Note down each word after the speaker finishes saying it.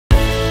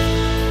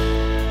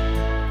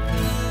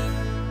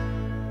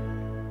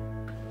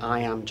I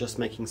am just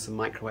making some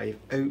microwave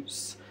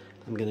oats.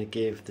 I'm going to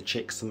give the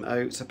chicks some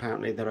oats.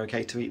 Apparently they're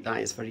okay to eat that.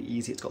 It's very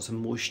easy. It's got some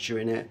moisture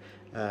in it.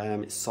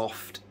 It's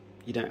soft.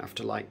 You don't have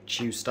to like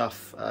chew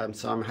stuff.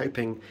 So I'm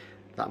hoping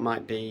that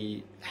might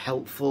be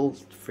helpful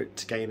for it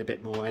to gain a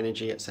bit more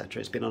energy, etc.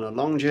 It's been on a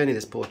long journey,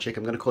 this poor chick.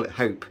 I'm going to call it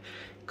Hope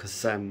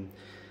because I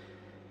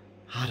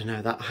don't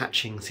know, that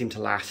hatching seemed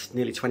to last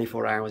nearly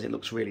 24 hours. It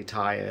looks really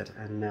tired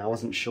and I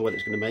wasn't sure whether it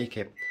was going to make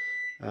it.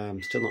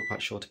 Still not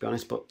quite sure, to be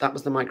honest, but that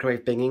was the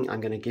microwave binging.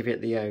 I'm going to give it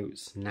the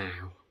oats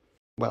now.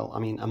 Well, I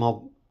mean, I'm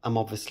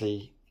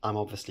obviously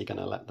going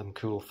to let them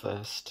cool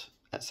first,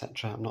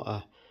 etc. I'm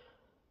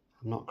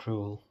not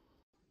cruel.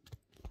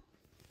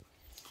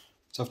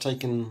 So I've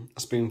taken a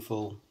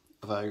spoonful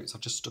of oats.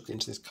 I've just stuck it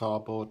into this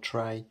cardboard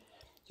tray,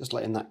 just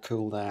letting that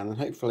cool down, and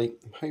hopefully,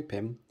 I'm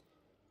hoping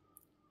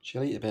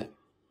she'll eat a bit.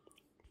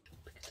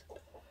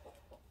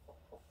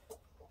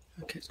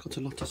 Okay, it's got a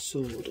lot of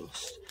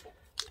sawdust.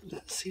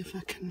 Let's see if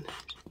I can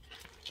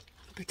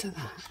a bit of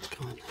that.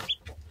 Come on.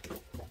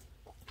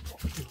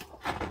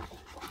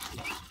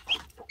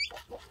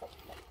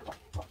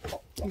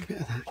 A bit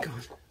of that, go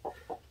on.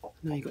 I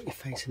know you got your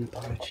face in the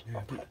porridge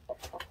now, but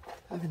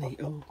have an eat.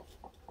 Oh,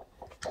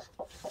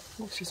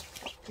 it's just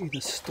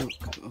either stuck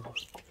or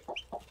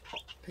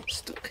a bit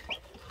stuck.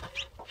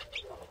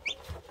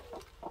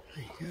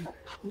 There you go.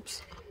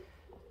 Oops.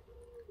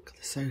 God,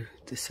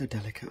 they're so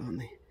delicate, aren't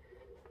they?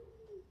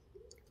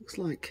 Looks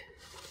like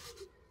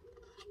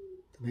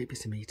there may be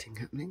some eating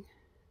happening.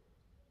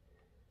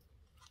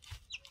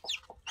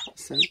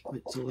 So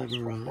it's all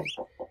over right.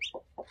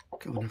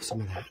 Go and have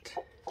some of that.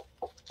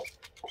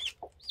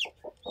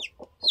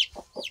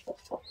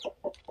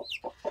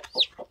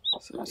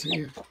 So it's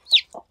here.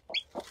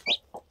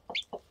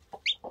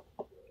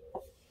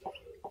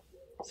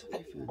 It's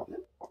okay, Fern.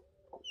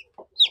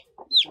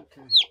 It's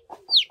okay.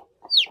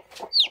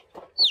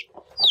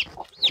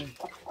 Okay.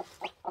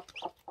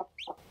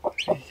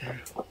 There you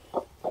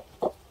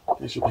go.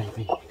 There's your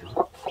baby.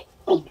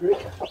 Under it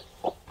goes.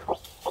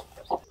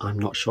 I'm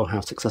not sure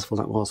how successful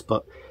that was,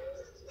 but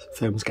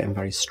Fern was getting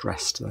very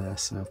stressed there,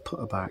 so I've put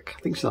her back.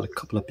 I think she's had a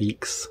couple of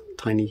beaks,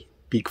 tiny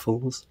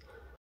beakfuls.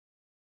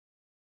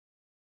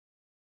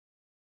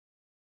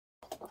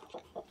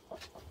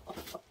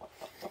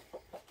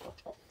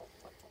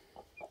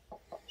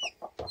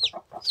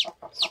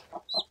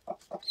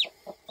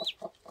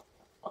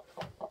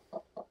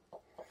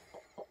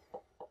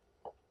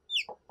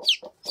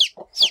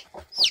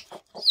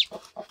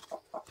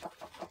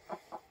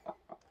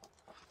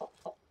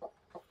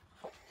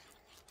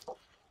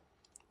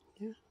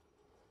 Yeah.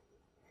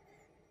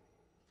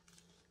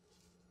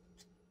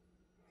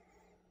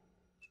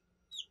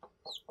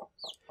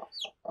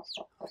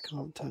 I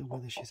can't tell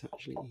whether she's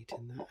actually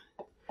eating that.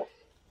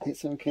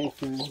 It's okay,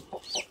 Fern.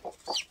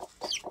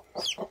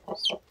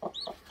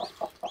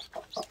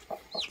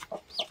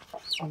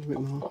 A little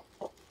bit more.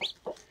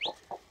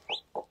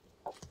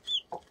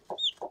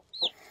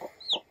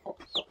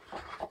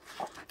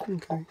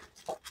 Okay.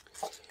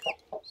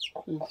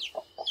 There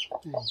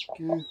you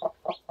go.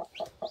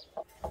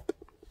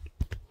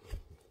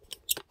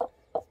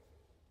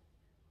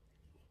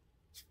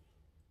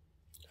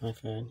 Hi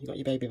Fern, you got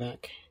your baby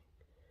back.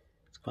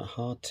 It's quite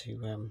hard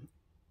to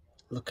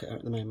look at her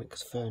at the moment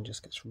because Fern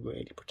just gets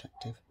really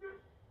protective.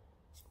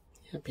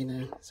 You happy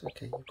now? It's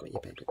okay, you've got your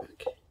baby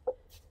back.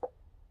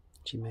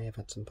 She may have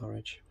had some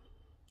porridge.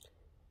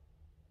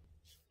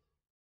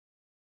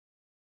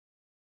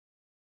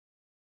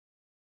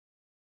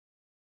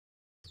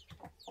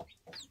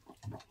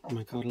 Oh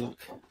my god,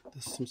 look,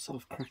 there's some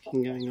sort of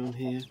cracking going on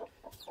here.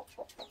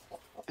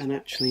 And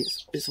actually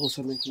it's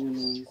also making a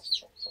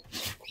noise.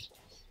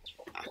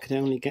 I could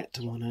only get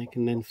to one egg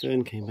and then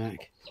Fern came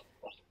back.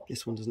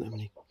 This one doesn't have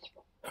any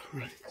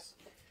cracks.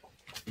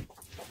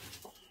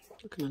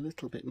 Looking a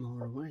little bit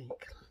more awake.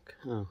 Look.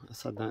 Oh, I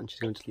said that and she's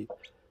going to sleep.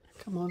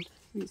 Come on,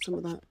 eat some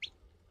of that.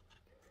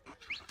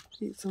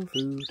 Eat some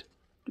food.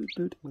 Doot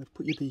doot. I'm going to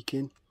put your beak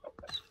in.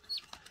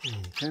 There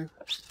you go.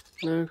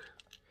 No.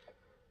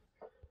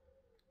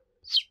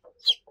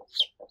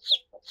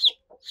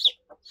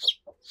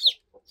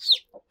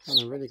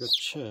 Having a really good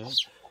chirp.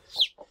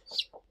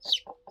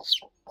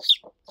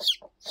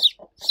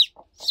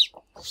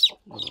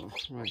 Oh,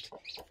 right.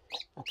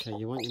 Okay,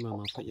 you want your mum,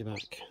 I'll put you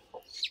back.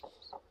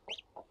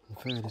 And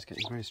Fern is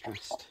getting very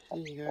stressed.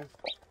 Here you go.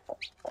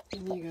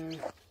 Here you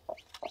go.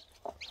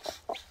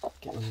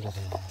 Get under there.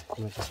 I'm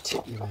going to just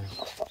tip you out.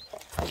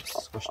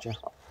 Oops, squished you.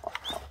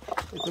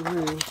 There's the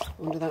room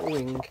under that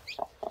wing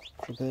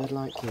for a bird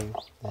like you.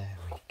 There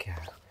we go.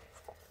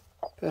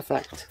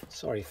 Perfect.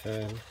 Sorry,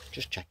 Fern.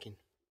 Just checking.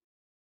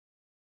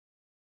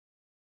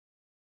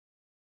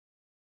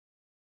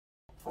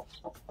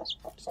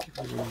 Just give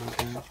them one more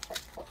go.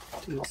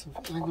 Do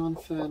something. Hang on,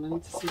 Fern. I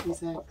need to see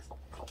these eggs.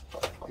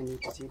 I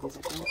need to see these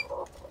eggs.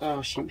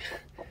 Oh, shoot.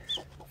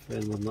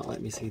 Fern will not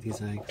let me see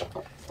these eggs.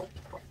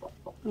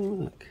 Oh,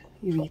 look.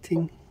 You're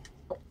eating.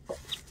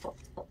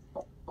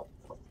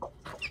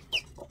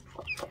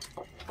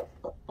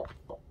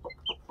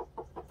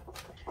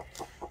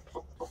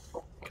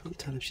 Can't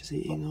tell if she's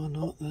eating or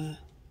not there.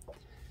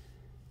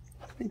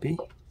 Maybe.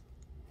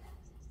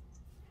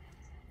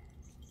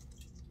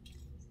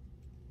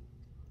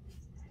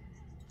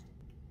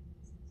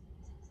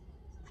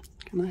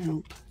 Can I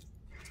help?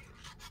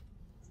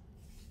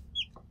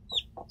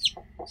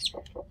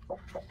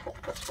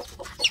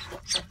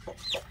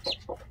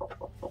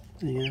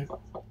 There you go.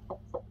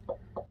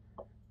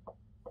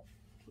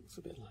 Looks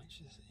a bit like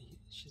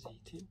she's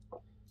eating.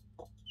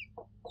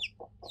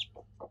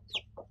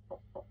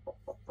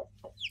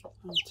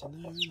 Hard to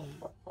know, isn't it?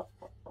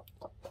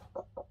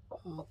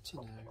 Hard to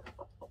know.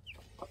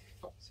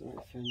 So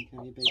right, Fern, you can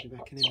have your baby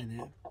back in a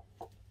minute.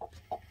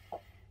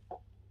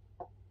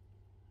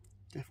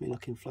 Definitely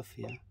looking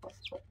fluffier.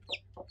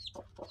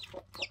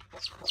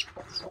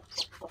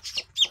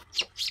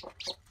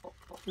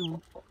 Go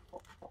on.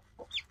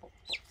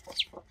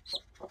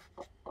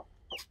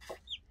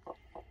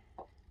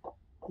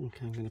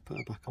 Okay, I'm going to put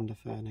her back under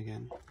Fern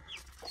again.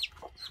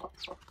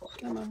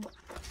 Come on.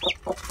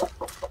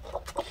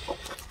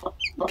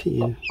 Look at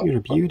you. You're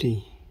a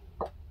beauty.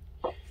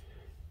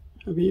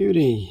 A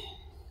beauty.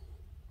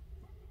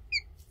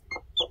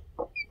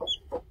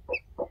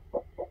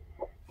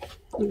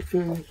 Look,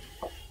 Fern.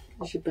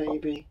 It's your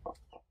baby.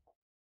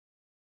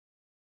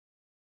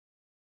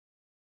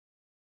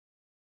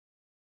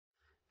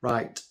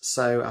 Right,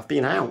 so I've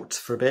been out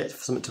for a bit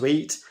for something to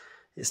eat.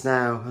 It's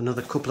now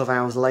another couple of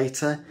hours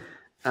later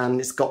and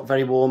it's got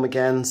very warm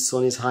again.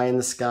 Sun is high in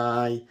the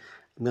sky.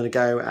 I'm going to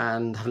go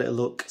and have a little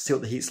look, see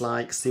what the heat's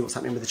like, see what's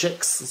happening with the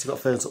chicks, and see what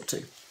Fern's up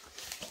to.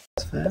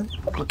 It's Fern,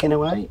 looking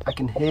away. I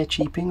can hear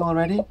cheeping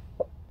already.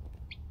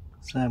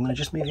 So I'm going to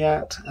just move you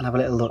out and have a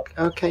little look.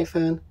 Okay,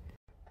 Fern.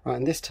 Right,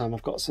 and this time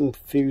I've got some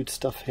food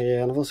stuff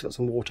here and I've also got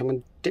some water. I'm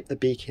going to dip the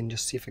beak in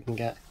just see if I can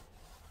get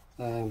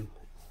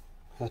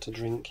her to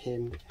drink,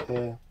 him,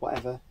 her,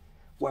 whatever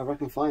I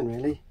can find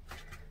really.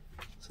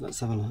 So let's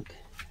have a look.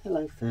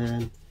 Hello,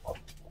 Fern.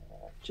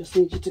 Just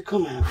need you to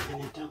come out a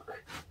minute,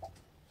 Doc.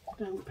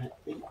 Don't pet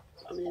me.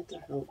 I'm here to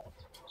help.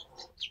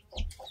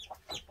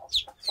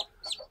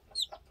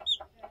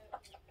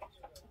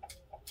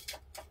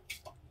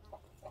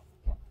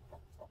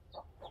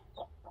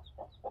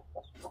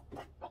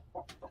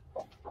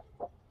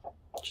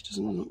 She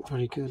doesn't look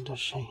very good, does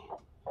she?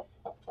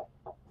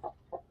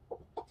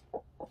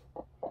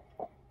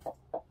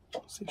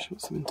 Let's see if she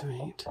wants something to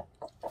eat.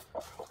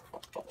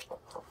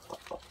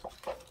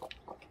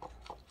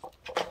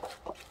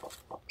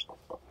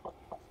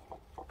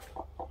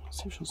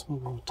 See if she wants more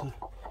water.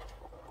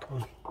 Come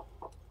on.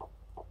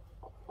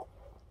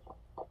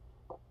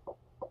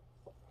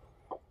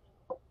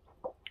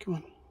 Come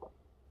on.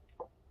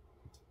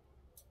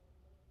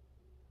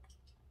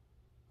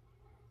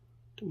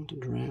 Don't want to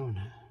drown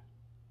her.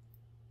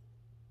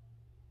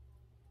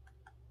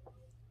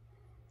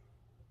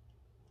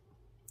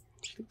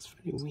 She looks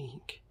very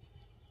weak.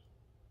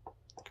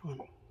 Come on,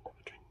 have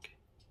a drink.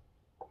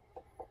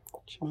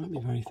 She might be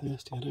very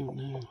thirsty, I don't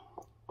know.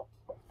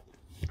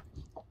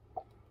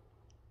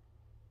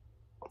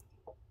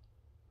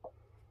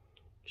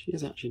 She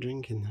is actually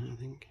drinking that, I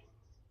think.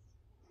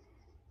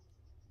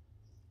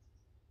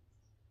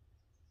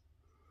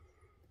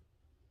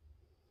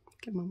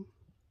 Come on.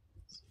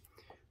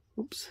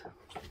 Oops. A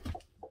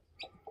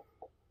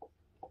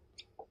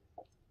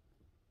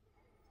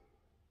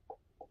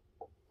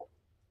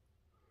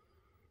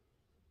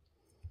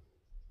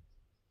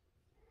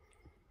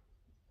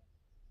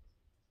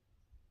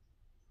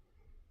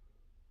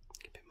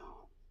bit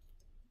more.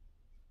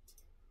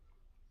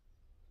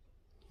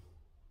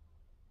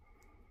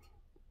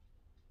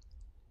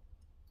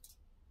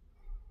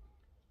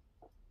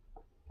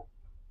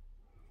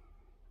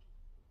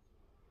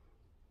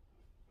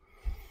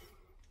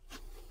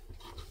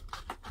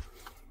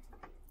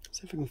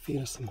 See if I can feed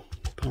her some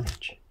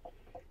porridge.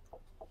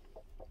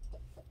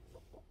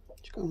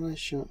 She's got a nice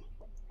shot.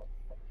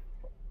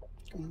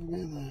 Got a bit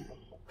of that.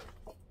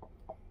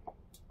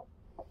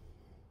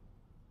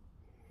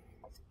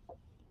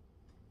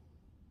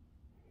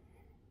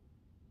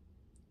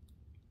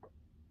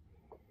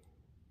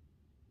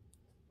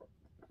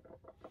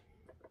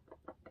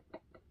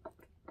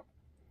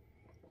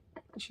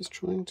 She's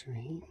trying to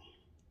eat.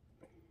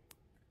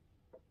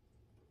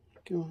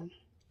 Go on.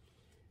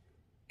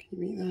 Can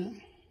you eat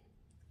that?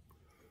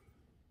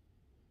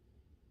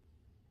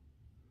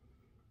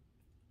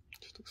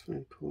 Just looks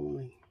very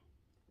poorly.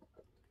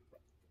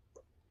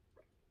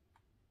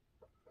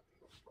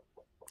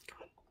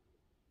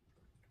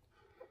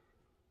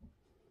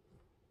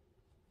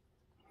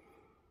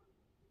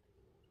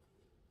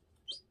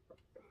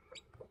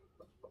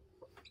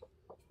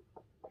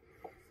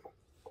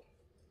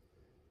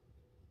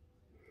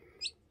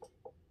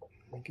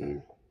 There we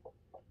go.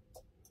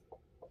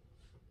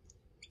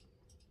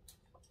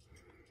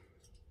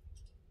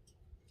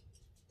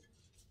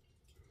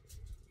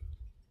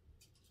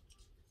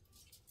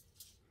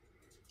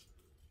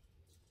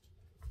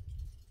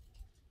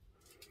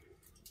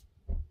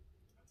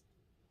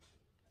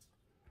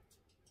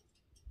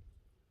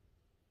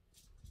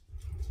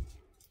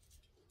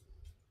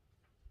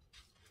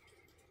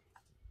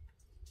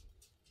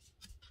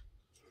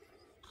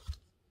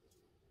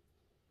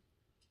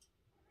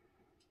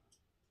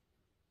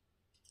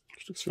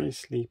 She looks very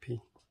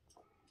sleepy.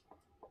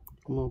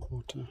 More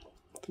water.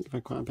 I think you've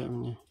had quite a bit,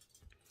 haven't you?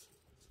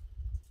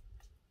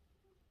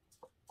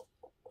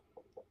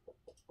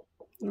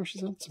 Oh,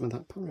 she's had some of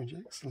that porridge.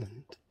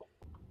 Excellent.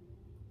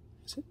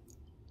 Is it?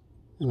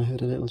 And I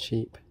heard a little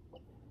cheep.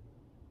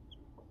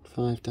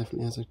 5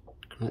 definitely has a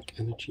crack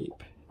and a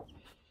cheep.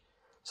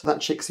 So that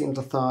chick seems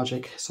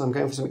lethargic, so I'm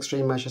going for some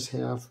extreme measures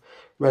here. I've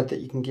read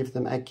that you can give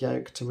them egg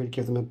yolk to really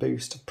give them a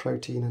boost of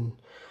protein and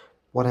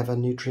whatever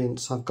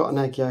nutrients. So I've got an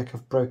egg yolk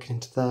I've broken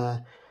into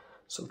there,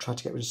 sort of tried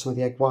to get rid of some of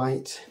the egg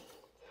white.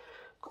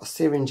 Got a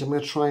syringe. I'm going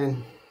to try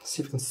and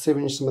see if I can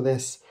syringe some of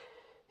this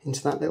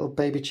into that little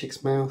baby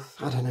chick's mouth.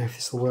 I don't know if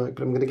this will work,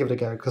 but I'm going to give it a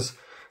go because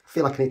I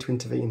feel like I need to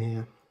intervene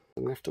here.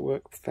 I'm going to have to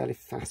work fairly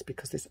fast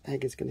because this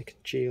egg is going to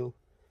congeal.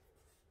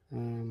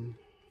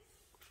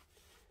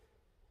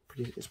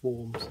 It's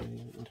warm, so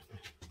yeah, I don't know.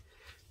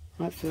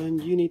 Right, Fern,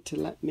 you need to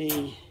let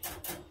me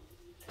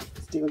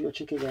steal your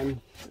chick again.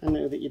 I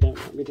know that you don't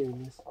like me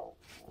doing this.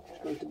 I'm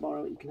just going to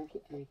borrow it. You can have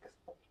your eggs.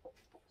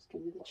 Just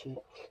give me the chick.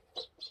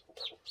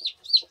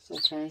 It's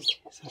okay.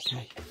 It's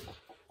okay.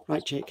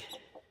 Right, chick.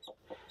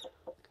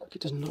 Look,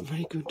 it doesn't look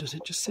very good, does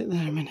it? Just sit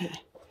there a minute.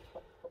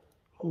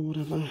 Or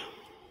whatever. I'll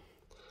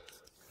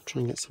try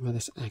and get some of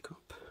this egg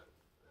up.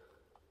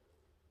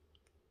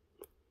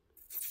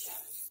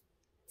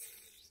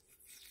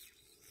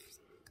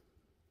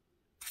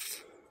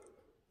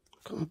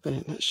 Got a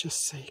bit, let's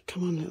just see.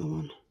 Come on, little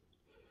one.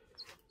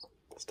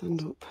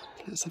 Stand up.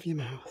 Let's have your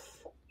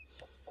mouth.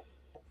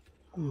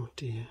 Oh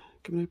dear.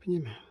 Come and open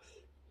your mouth.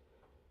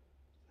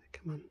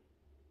 Come on.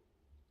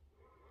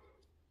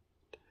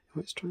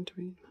 Oh, it's trying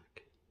to eat.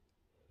 Look.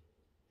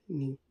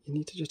 You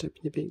need to just open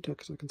your beak,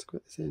 duck, so I can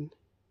squirt this in. Need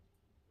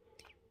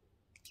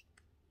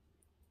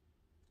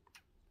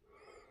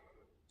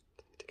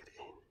to get it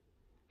in.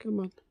 Come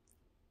on.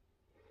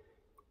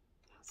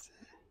 That's it.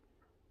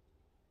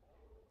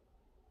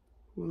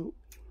 Well,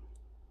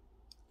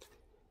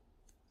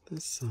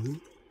 there's some.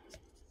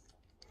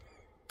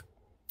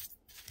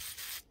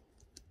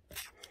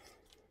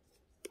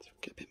 Let's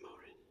get a bit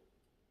more in.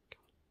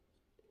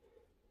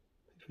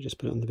 If we just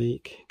put it on the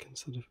beak, it can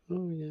sort of,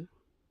 oh yeah.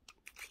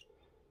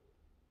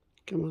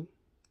 Come on.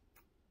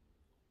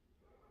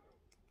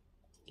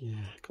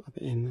 Yeah, got a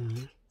bit in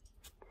there.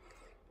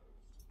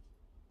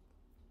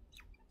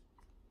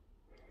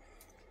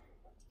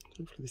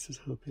 Hopefully this is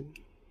helping.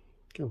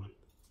 Go on.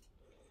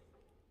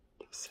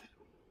 That's it.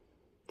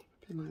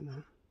 A bit like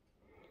that.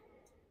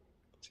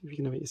 See if you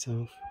can have it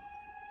yourself.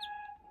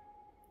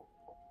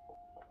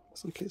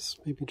 Looks like it's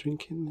maybe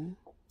drinking there.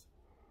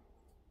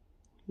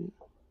 Yeah.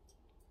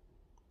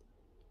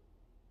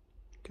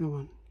 Go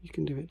on, you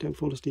can do it. Don't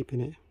fall asleep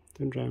in it.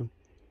 Don't drown.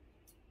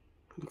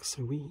 It looks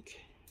so weak.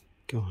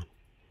 Go on.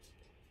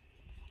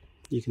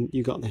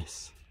 You got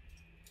this.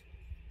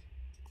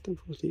 Don't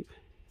fall asleep.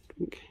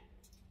 Drink.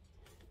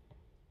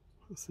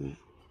 That's it.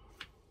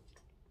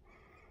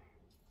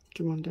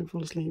 Come on, don't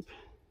fall asleep.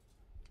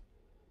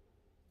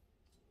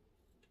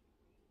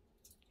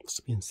 Must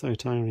have been so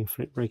tiring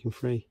for it breaking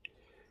free.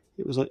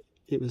 It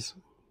was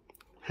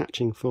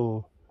hatching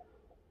for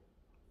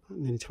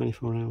nearly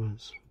 24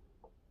 hours.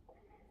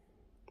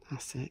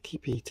 That's it,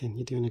 keep eating,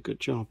 you're doing a good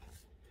job.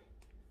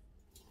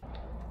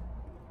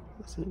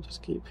 That's it,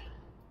 just keep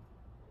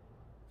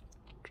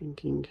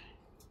drinking.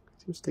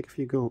 Seems to take a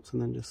few gulps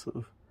and then just sort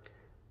of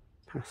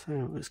pass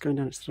out. It's going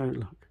down its throat,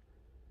 look.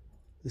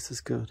 This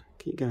is good.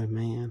 Keep going,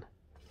 man.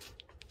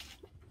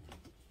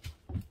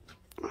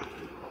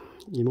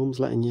 Your mum's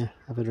letting you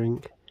have a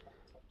drink.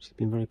 She's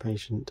been very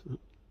patient.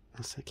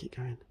 That's it, keep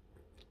going.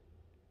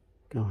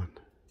 Go on.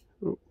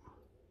 Oh.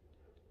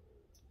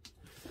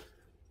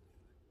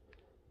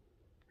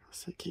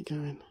 That's it, keep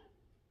going.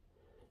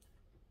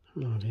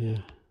 Oh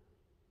dear.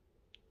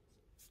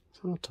 It's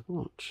hard to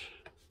watch.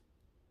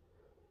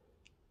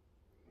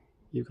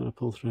 You've got to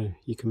pull through.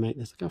 You can make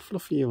this. Look how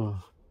fluffy you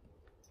are.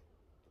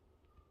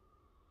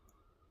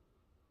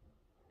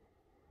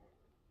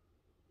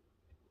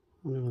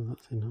 I wonder whether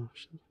that's enough.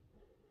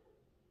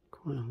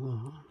 Quite a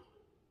lot.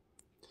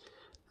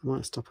 I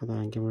might stop her there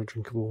and give her a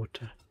drink of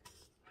water.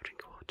 A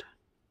drink of water.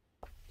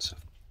 So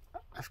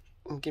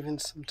I'm giving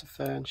some to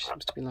Fern. She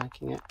seems to be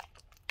liking it.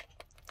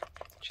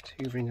 She's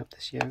hoovering up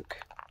this yolk.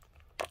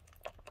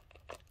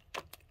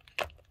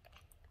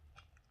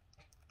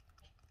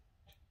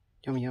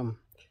 Yum yum.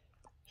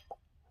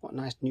 What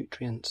nice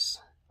nutrients.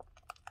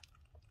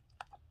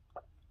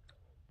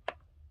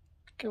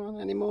 Go on,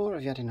 any more?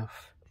 Have you had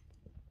enough?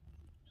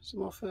 Some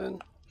more, Fern?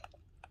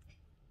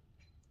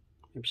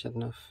 Maybe she had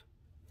enough.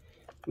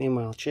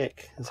 Meanwhile,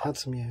 Chick has had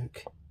some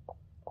yolk.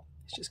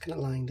 It's just kind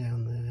of lying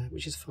down there,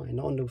 which is fine.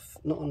 Not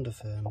under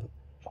Fern, but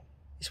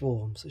it's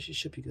warm, so she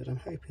should be good. I'm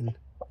hoping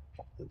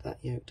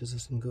that yolk does her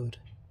some good.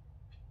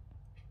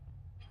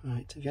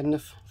 Right, have you had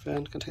enough,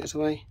 Fern? Can I take this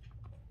away?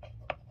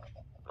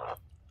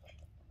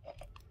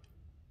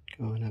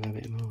 Go on, have a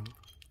bit more.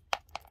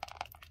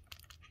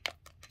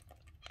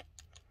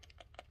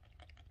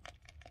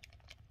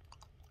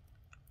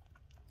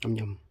 Yum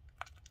yum.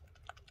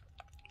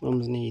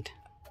 Mums need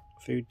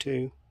food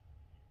too.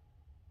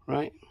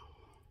 right?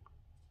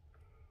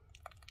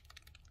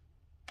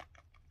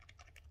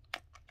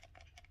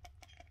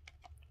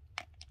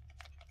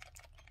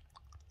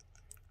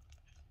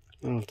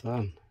 Well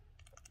done.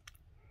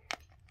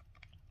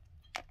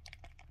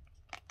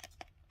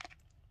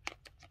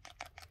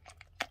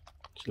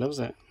 She loves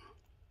it.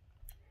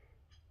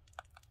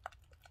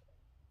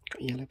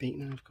 Got a yellow beak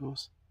now, of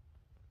course.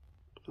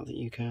 Not that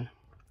you care.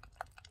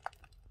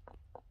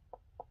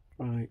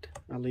 Right,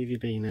 I'll leave you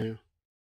be now.